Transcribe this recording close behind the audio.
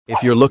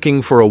If you're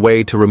looking for a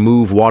way to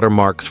remove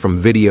watermarks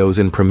from videos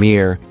in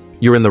Premiere,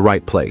 you're in the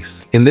right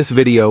place. In this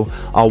video,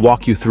 I'll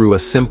walk you through a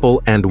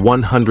simple and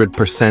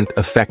 100%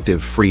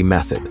 effective free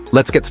method.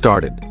 Let's get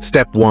started.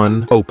 Step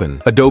 1.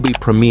 Open Adobe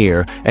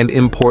Premiere and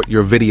import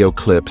your video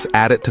clips.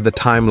 Add it to the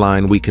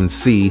timeline. We can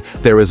see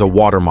there is a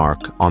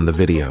watermark on the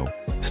video.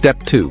 Step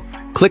 2.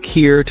 Click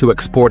here to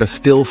export a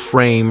still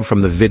frame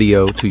from the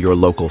video to your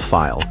local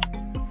file.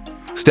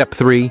 Step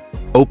 3.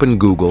 Open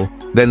Google,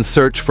 then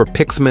search for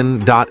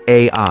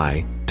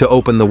picsman.ai to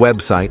open the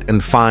website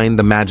and find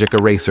the magic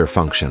eraser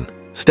function.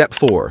 Step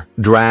 4.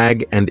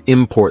 Drag and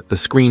import the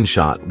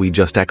screenshot we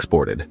just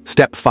exported.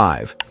 Step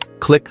 5.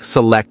 Click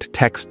Select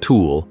Text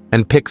Tool,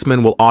 and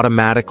Picsman will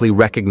automatically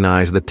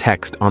recognize the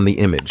text on the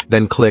image.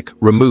 Then click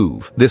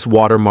Remove. This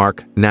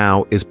watermark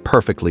now is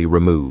perfectly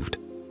removed.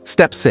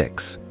 Step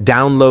 6.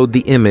 Download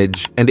the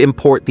image and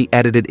import the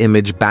edited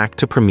image back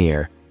to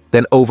Premiere.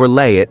 Then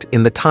overlay it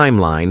in the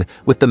timeline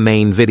with the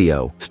main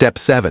video. Step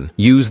 7.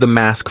 Use the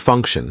mask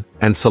function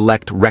and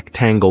select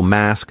Rectangle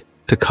Mask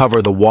to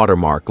cover the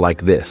watermark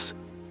like this.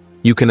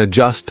 You can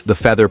adjust the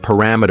feather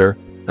parameter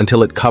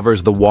until it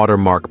covers the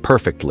watermark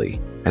perfectly,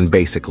 and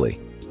basically,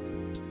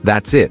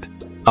 that's it.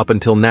 Up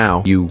until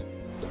now,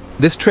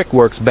 This trick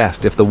works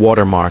best if the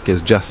watermark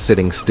is just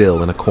sitting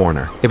still in a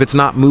corner. If it's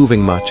not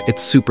moving much,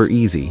 it's super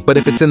easy. But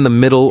if it's in the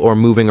middle or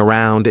moving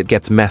around, it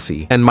gets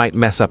messy and might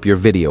mess up your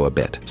video a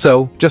bit.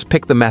 So just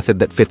pick the method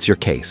that fits your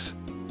case.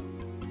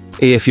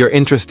 If you're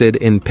interested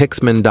in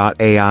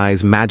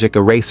picsman.ai's magic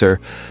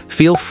eraser,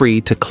 feel free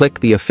to click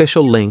the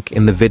official link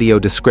in the video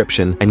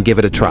description and give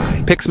it a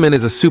try. Picsman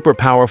is a super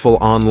powerful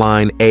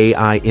online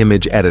AI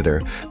image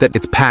editor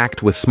it's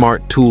packed with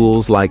smart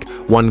tools like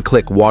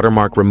one-click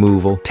watermark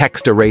removal,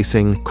 text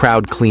erasing,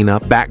 crowd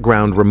cleanup,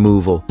 background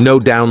removal. No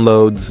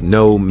downloads,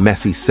 no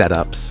messy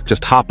setups.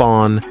 Just hop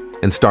on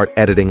and start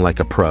editing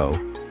like a pro,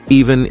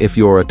 even if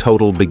you're a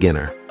total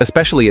beginner.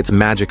 Especially its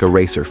magic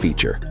eraser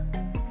feature.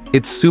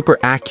 It's super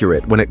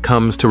accurate when it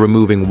comes to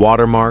removing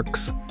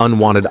watermarks,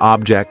 unwanted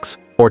objects,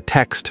 or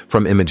text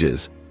from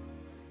images.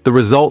 The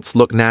results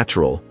look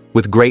natural,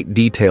 with great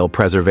detail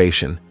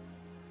preservation.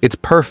 It's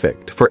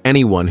perfect for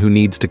anyone who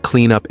needs to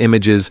clean up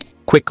images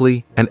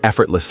quickly and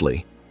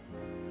effortlessly.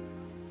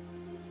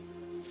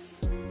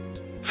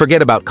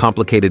 Forget about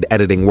complicated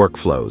editing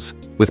workflows.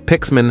 With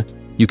Picsman,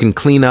 you can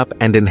clean up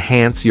and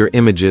enhance your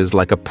images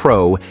like a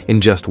pro in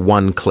just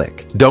one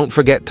click. Don't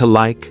forget to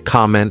like,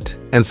 comment,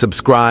 and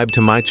subscribe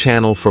to my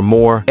channel for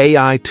more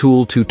AI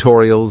tool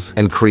tutorials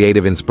and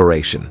creative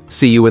inspiration.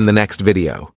 See you in the next video.